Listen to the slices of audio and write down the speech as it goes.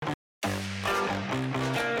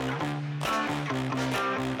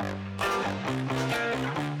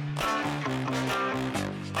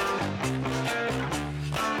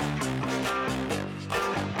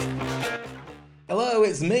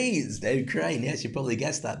it's me, it's Dave Crane. Yes, you probably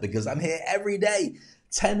guessed that because I'm here every day,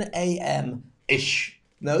 10 a.m.-ish.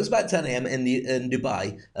 No, it's about 10 a.m. in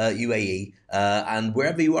Dubai, UAE, and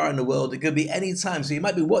wherever you are in the world, it could be any time. So you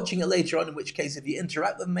might be watching it later on, in which case if you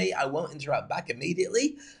interact with me, I won't interact back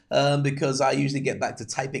immediately because I usually get back to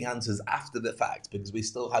typing answers after the fact because we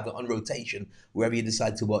still have it on rotation wherever you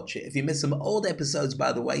decide to watch it. If you miss some old episodes,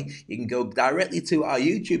 by the way, you can go directly to our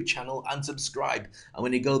YouTube channel and subscribe. And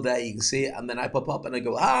when you go there, you can see it, and then I pop up and I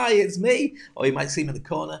go, hi, it's me. Or you might see me in the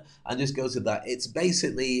corner and just go to that. It's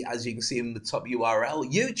basically, as you can see in the top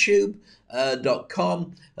URL, youtube.com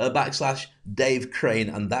 /Dave Crane,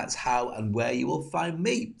 and that's how and where you will find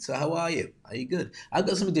me. So how are you? Are you good? I've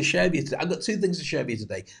got something to share with you today. I've got two things to share with you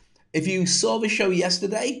today. If you saw the show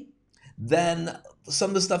yesterday, then some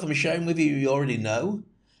of the stuff I'm sharing with you already know.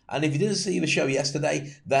 And if you didn't see the show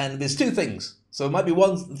yesterday, then there's two things. So it might be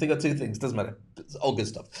one thing or two things. Doesn't matter. It's all good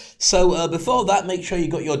stuff. So before that, make sure you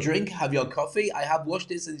got your drink, have your coffee. I have washed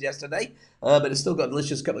it since yesterday, but it's still got a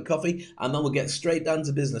delicious cup of coffee. And then we'll get straight down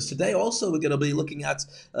to business. Today also we're going to be looking at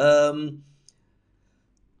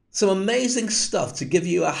some amazing stuff to give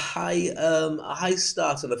you a high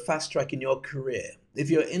start and a fast track in your career. If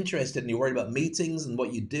you're interested and you're worried about meetings and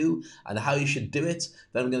what you do and how you should do it,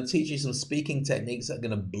 then I'm going to teach you some speaking techniques that are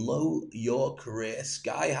going to blow your career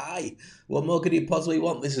sky high. What more could you possibly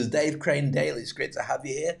want? This is Dave Crane Daily. It's great to have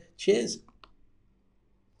you here. Cheers.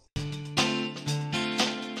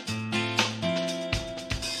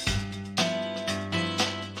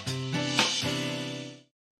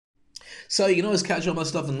 So you can always catch all my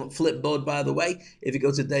stuff on Flipboard, by the way. If you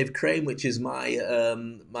go to Dave Crane, which is my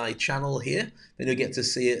my channel here, then you'll get to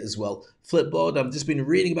see it as well. Flipboard, I've just been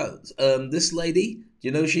reading about this lady. Do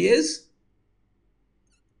you know who she is?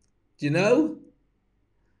 Do you know?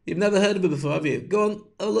 You've never heard of her before, have you? Go on.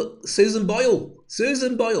 Oh, look, Susan Boyle.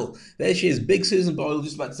 Susan Boyle. There she is, big Susan Boyle,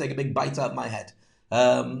 just about to take a big bite out of my head.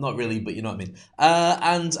 Not really, but you know what I mean.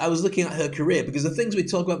 And I was looking at her career because the things we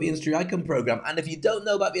talk about the Industry Icon Program, and if you don't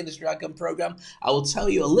know about the Industry Icon Program, I will tell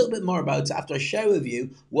you a little bit more about it after I share with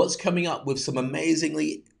you what's coming up with some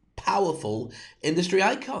amazingly powerful industry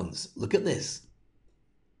icons. Look at this.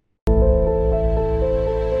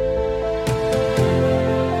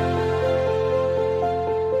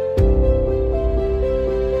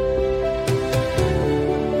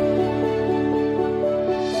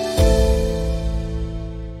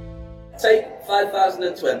 Take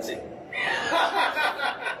 5020.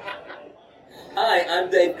 Hi,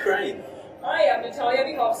 I'm Dave Crane. Hi, I'm Natalia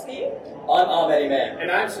Vikovsky. I'm Ahmed Imam.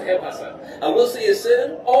 And I'm Suhaib Hassan. And we'll see you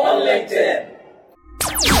soon on LinkedIn.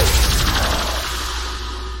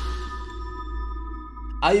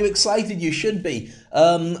 Are you excited? You should be.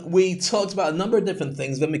 We talked about a number of different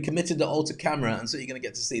things, then we committed it all to camera, and so you're going to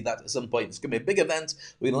get to see that at some point. It's going to be a big event.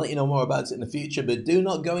 We're going to let you know more about it in the future, but do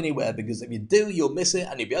not go anywhere, because if you do, you'll miss it,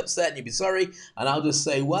 and you'll be upset, and you'll be sorry, and I'll just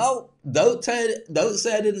say, well, don't say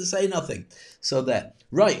I didn't say nothing. So there.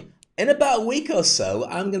 Right. In about a week or so,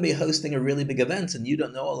 I'm going to be hosting a really big event, and you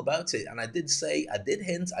don't know all about it. And I did say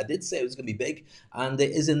it was going to be big, and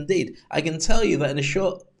it is indeed. I can tell you that in a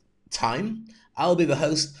short time, I'll be the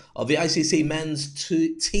host of the ICC Men's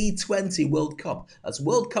T20 World Cup. That's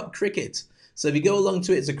World Cup cricket. So if you go along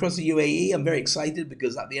to it, it's across the UAE. I'm very excited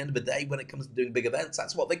because at the end of the day, when it comes to doing big events,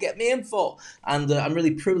 that's what they get me in for. And I'm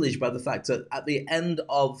really privileged by the fact that at the end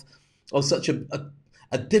of such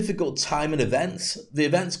a difficult time in events, the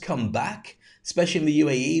events come back, especially in the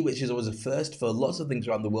UAE, which is always a first for lots of things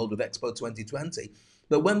around the world with Expo 2020.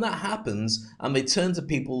 But when that happens and they turn to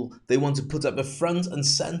people they want to put at the front and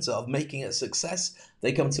center of making it a success,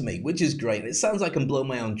 they come to me, which is great. It sounds like I'm blowing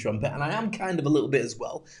my own trumpet, and I am kind of a little bit as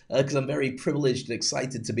well, because I'm very privileged and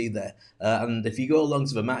excited to be there. And if you go along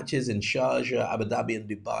to the matches in Sharjah, Abu Dhabi and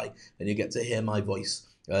Dubai, then you get to hear my voice.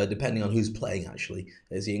 Depending on who's playing, actually.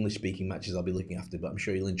 There's the English-speaking matches I'll be looking after, but I'm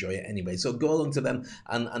sure you'll enjoy it anyway. So go along to them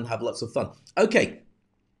and have lots of fun. Okay.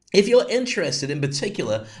 If you're interested in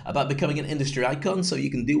particular about becoming an industry icon so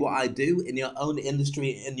you can do what I do in your own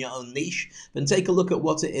industry, in your own niche, then take a look at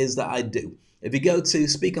what it is that I do. If you go to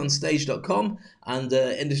speakonstage.com and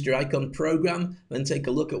Industry Icon Program, then take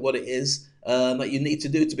a look at what it is that you need to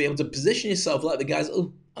do to be able to position yourself like the guys.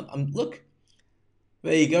 Oh, look.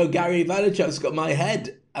 There you go. Gary Vaynerchuk's got my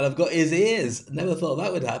head and I've got his ears. Never thought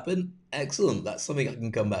that would happen. Excellent. That's something I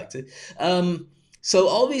can come back to. So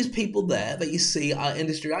all these people there that you see are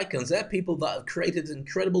industry icons. They're people that have created an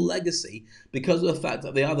incredible legacy because of the fact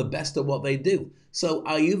that they are the best at what they do. So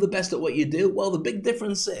are you the best at what you do? Well, the big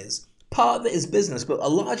difference is Part of it is business, but a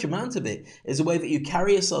large amount of it is the way that you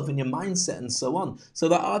carry yourself in your mindset and so on. So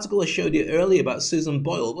that article I showed you earlier about Susan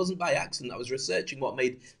Boyle wasn't by accident. I was researching what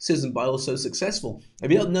made Susan Boyle so successful.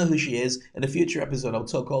 If you don't know who she is, in a future episode I'll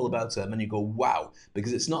talk all about her, and then you go, wow,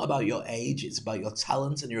 because it's not about your age, it's about your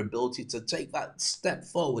talent and your ability to take that step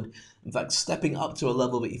forward. In fact, stepping up to a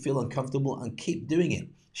level that you feel uncomfortable and keep doing it.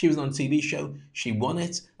 She was on a TV show, she won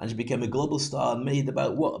it, and she became a global star and made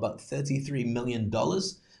about $33 million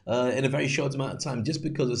in a very short amount of time, just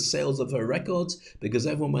because of sales of her records, because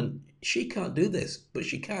everyone went, she can't do this, but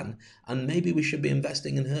she can, and maybe we should be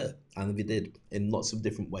investing in her. And we did, in lots of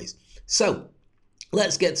different ways. So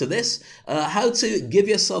let's get to this. How to give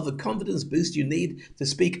yourself the confidence boost you need to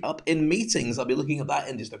speak up in meetings. I'll be looking at that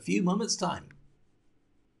in just a few moments' time.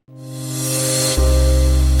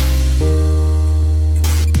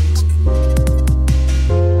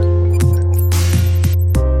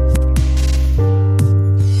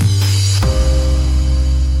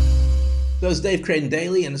 So it's Dave Crane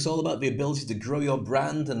Daily, and it's all about the ability to grow your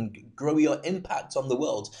brand and grow your impact on the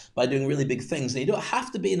world by doing really big things. And you don't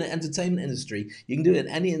have to be in the entertainment industry. You can do it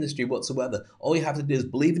in any industry whatsoever. All you have to do is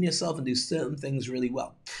believe in yourself and do certain things really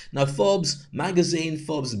well. Now, Forbes magazine,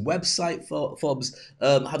 Forbes website, Forbes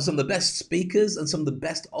have some of the best speakers and some of the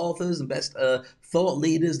best authors and best thought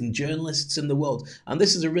leaders and journalists in the world. And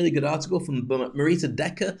this is a really good article from Marita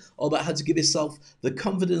Decker all about how to give yourself the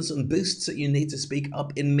confidence and boosts that you need to speak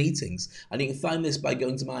up in meetings. And you can find this by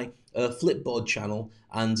going to my Flipboard channel,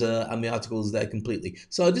 and the article is there completely.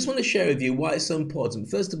 So I just want to share with you why it's so important.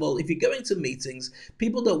 First of all, if you're going to meetings,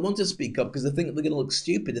 people don't want to speak up because they think they're going to look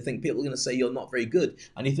stupid. They think people are going to say you're not very good.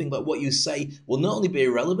 And you think that what you say will not only be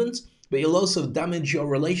irrelevant, but you'll also damage your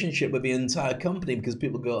relationship with the entire company because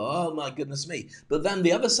people go, oh my goodness me. But then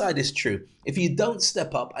the other side is true. If you don't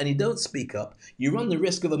step up and you don't speak up, you run the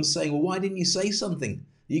risk of them saying, well, why didn't you say something?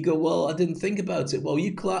 You go, well, I didn't think about it. Well,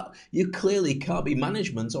 you clearly can't be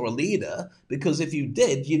management or a leader, because if you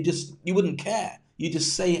did, you wouldn't care. You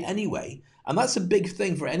just say it anyway. And that's a big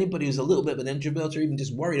thing for anybody who's a little bit of an introvert or even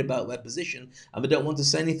just worried about their position and they don't want to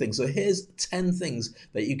say anything. So here's 10 things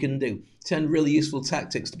that you can do. 10 really useful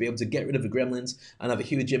tactics to be able to get rid of the gremlins and have a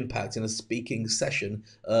huge impact in a speaking session,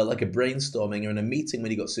 like a brainstorming or in a meeting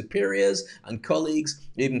when you've got superiors and colleagues,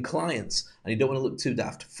 even clients, and you don't want to look too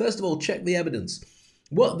daft. First of all, check the evidence.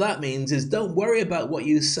 What that means is don't worry about what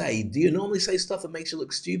you say. Do you normally say stuff that makes you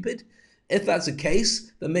look stupid? If that's the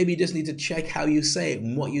case, then maybe you just need to check how you say it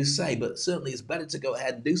and what you say. But certainly it's better to go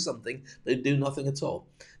ahead and do something than do nothing at all.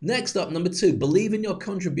 Next up, number 2, believe in your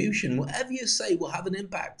contribution. Whatever you say will have an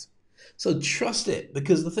impact. So trust it,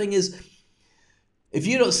 because the thing is, if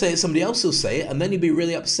you don't say it, somebody else will say it, and then you'll be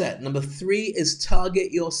really upset. Number 3 is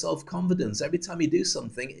target your self-confidence. Every time you do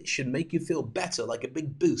something, it should make you feel better, like a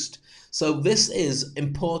big boost. So this is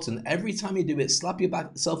important. Every time you do it, slap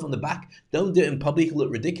yourself on the back. Don't do it in public, it'll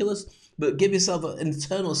look ridiculous, but give yourself an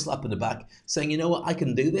internal slap in the back, saying, you know what, I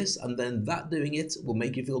can do this, and then that doing it will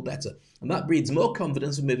make you feel better. And that breeds more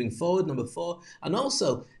confidence for moving forward, number 4. And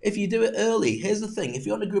also, if you do it early, here's the thing, if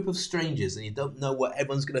you're in a group of strangers and you don't know what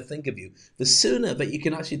everyone's going to think of you, the sooner that you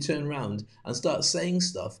can actually turn around and start saying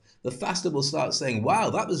stuff, the faster we'll start saying,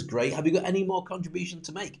 wow, that was great, have you got any more contribution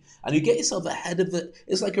to make? And you get yourself ahead of it.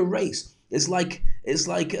 It's like a race. It's like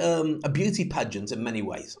a beauty pageant in many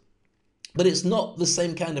ways. But it's not the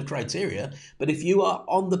same kind of criteria. But if you are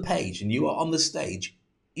on the page and you are on the stage,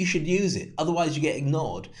 you should use it. Otherwise, you get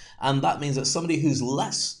ignored. And that means that somebody who's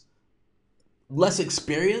less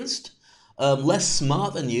experienced, less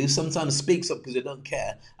smart than you, sometimes speaks up because they don't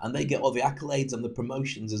care, and they get all the accolades and the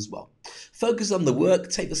promotions as well. Focus on the work,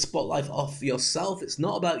 take the spotlight off yourself. It's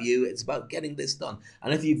not about you, it's about getting this done.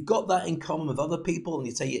 And if you've got that in common with other people and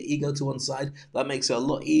you take your ego to one side, that makes it a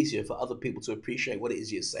lot easier for other people to appreciate what it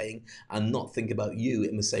is you're saying and not think about you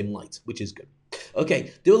in the same light, which is good.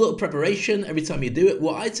 Okay, do a little preparation every time you do it.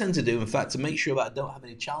 What I tend to do, in fact, to make sure that I don't have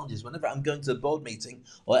any challenges, whenever I'm going to a board meeting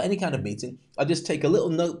or any kind of meeting, I just take a little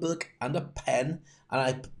notebook and a pen and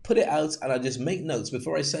I put it out and I just make notes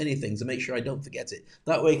before I say anything to make sure I don't forget it.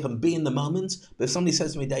 That way I can be in the moment. But if somebody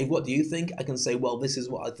says to me, Dave, what do you think? I can say, well, this is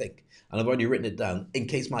what I think. And I've already written it down in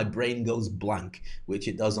case my brain goes blank, which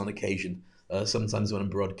it does on occasion, sometimes when I'm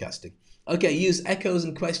broadcasting. Okay, use echoes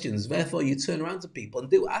and questions. Therefore, you turn around to people and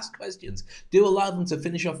do ask questions. Do allow them to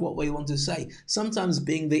finish off what they want to say. Sometimes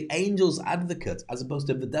being the angel's advocate as opposed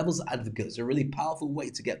to the devil's advocate is a really powerful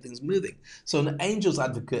way to get things moving. So an angel's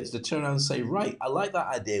advocate is to turn around and say, right, I like that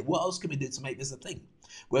idea. What else can we do to make this a thing?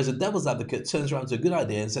 Whereas a devil's advocate turns around to a good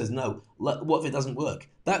idea and says, no, what if it doesn't work?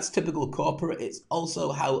 That's typical corporate. It's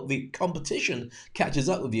also how the competition catches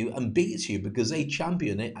up with you and beats you because they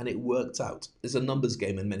champion it and it worked out. It's a numbers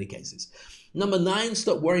game in many cases. Number 9,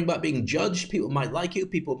 stop worrying about being judged. People might like you,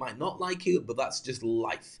 people might not like you, but that's just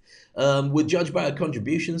life. We're judged by our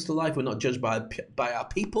contributions to life. We're not judged by our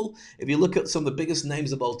people. If you look at some of the biggest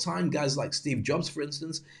names of all time, guys like Steve Jobs, for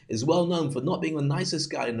instance, is well known for not being the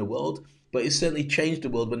nicest guy in the world, but he certainly changed the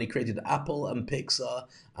world when he created Apple and Pixar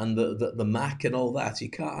and the Mac and all that. You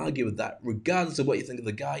can't argue with that. Regardless of what you think of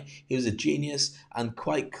the guy, he was a genius, and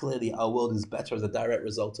quite clearly our world is better as a direct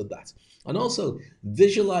result of that. And also,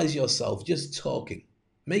 visualize yourself just talking.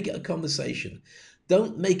 Make it a conversation.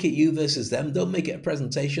 Don't make it you versus them. Don't make it a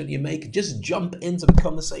presentation. Just jump into the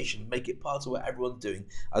conversation. Make it part of what everyone's doing.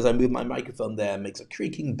 As I move my microphone there, it makes a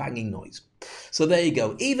creaking, banging noise. So there you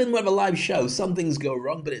go. Even with a live show, some things go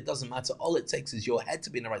wrong, but it doesn't matter. All it takes is your head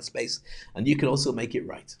to be in the right space, and you can also make it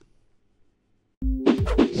right.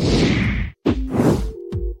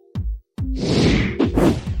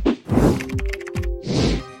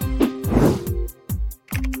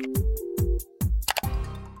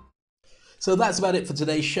 So that's about it for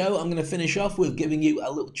today's show. I'm going to finish off with giving you a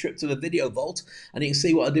little trip to the video vault, and you can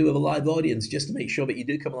see what I do with a live audience just to make sure that you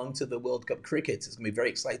do come along to the World Cup cricket. It's going to be very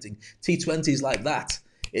exciting. T20s like that.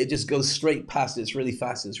 It just goes straight past. It's really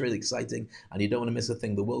fast. It's really exciting, and you don't want to miss a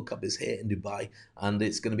thing. The World Cup is here in Dubai, and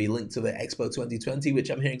it's going to be linked to the Expo 2020, which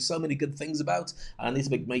I'm hearing so many good things about. And I need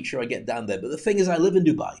to make sure I get down there. But the thing is, I live in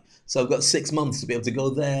Dubai, so I've got 6 months to be able to go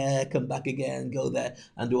there, come back again, go there,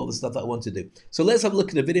 and do all the stuff that I want to do. So let's have a look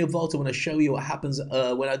at the video vault. I want to show you what happens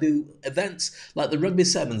when I do events like the Rugby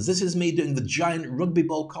Sevens. This is me doing the giant rugby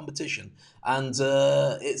ball competition, and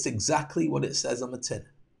it's exactly what it says on the tin.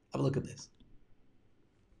 Have a look at this.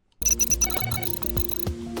 You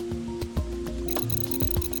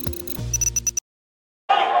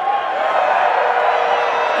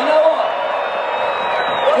know what?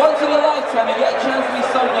 Once in a lifetime you get a chance to be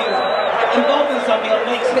involved in something that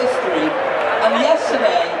makes history. And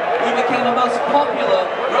yesterday we became the most popular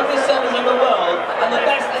rugby sevens in the world and the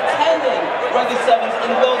best attending rugby sevens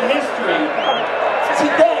in world history.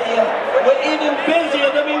 Today we're even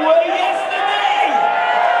busier than we were yesterday.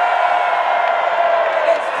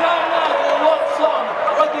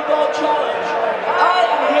 Rugby ball challenge. I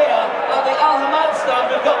am here at the Al Hamad stand.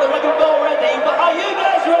 We've got the rugby ball ready, but are you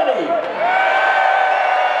guys ready?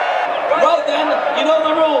 Right then, you know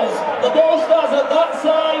the rules. The ball starts at that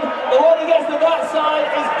side, the one who gets to that side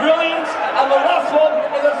is brilliant, and the last one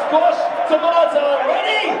is a squash tomato.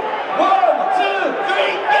 Ready? 1, 2,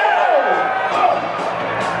 3, go!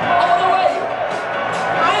 All the way.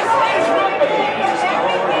 This is rugby.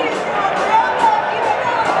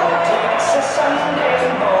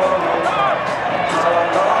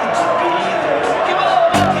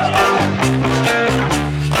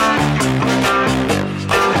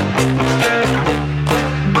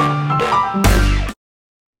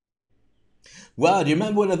 Wow, do you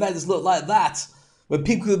remember when events looked like that? When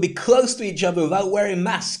people could be close to each other without wearing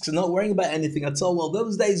masks and not worrying about anything at all? Well,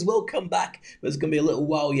 those days will come back, but it's going to be a little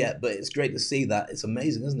while yet, but it's great to see that. It's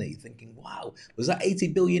amazing, isn't it? You're thinking, wow, was that 80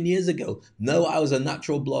 billion years ago? No, I was a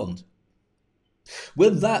natural blonde.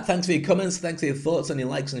 With that, thanks for your comments, thanks for your thoughts and your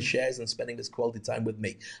likes and shares and spending this quality time with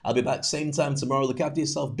me. I'll be back same time tomorrow. Look after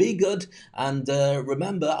yourself, be good, and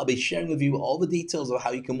remember, I'll be sharing with you all the details of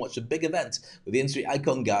how you can watch a big event with the Industry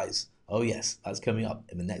Icon guys. Oh yes, that's coming up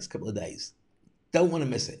in the next couple of days. Don't want to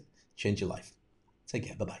miss it. Change your life. Take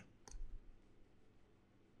care. Bye-bye.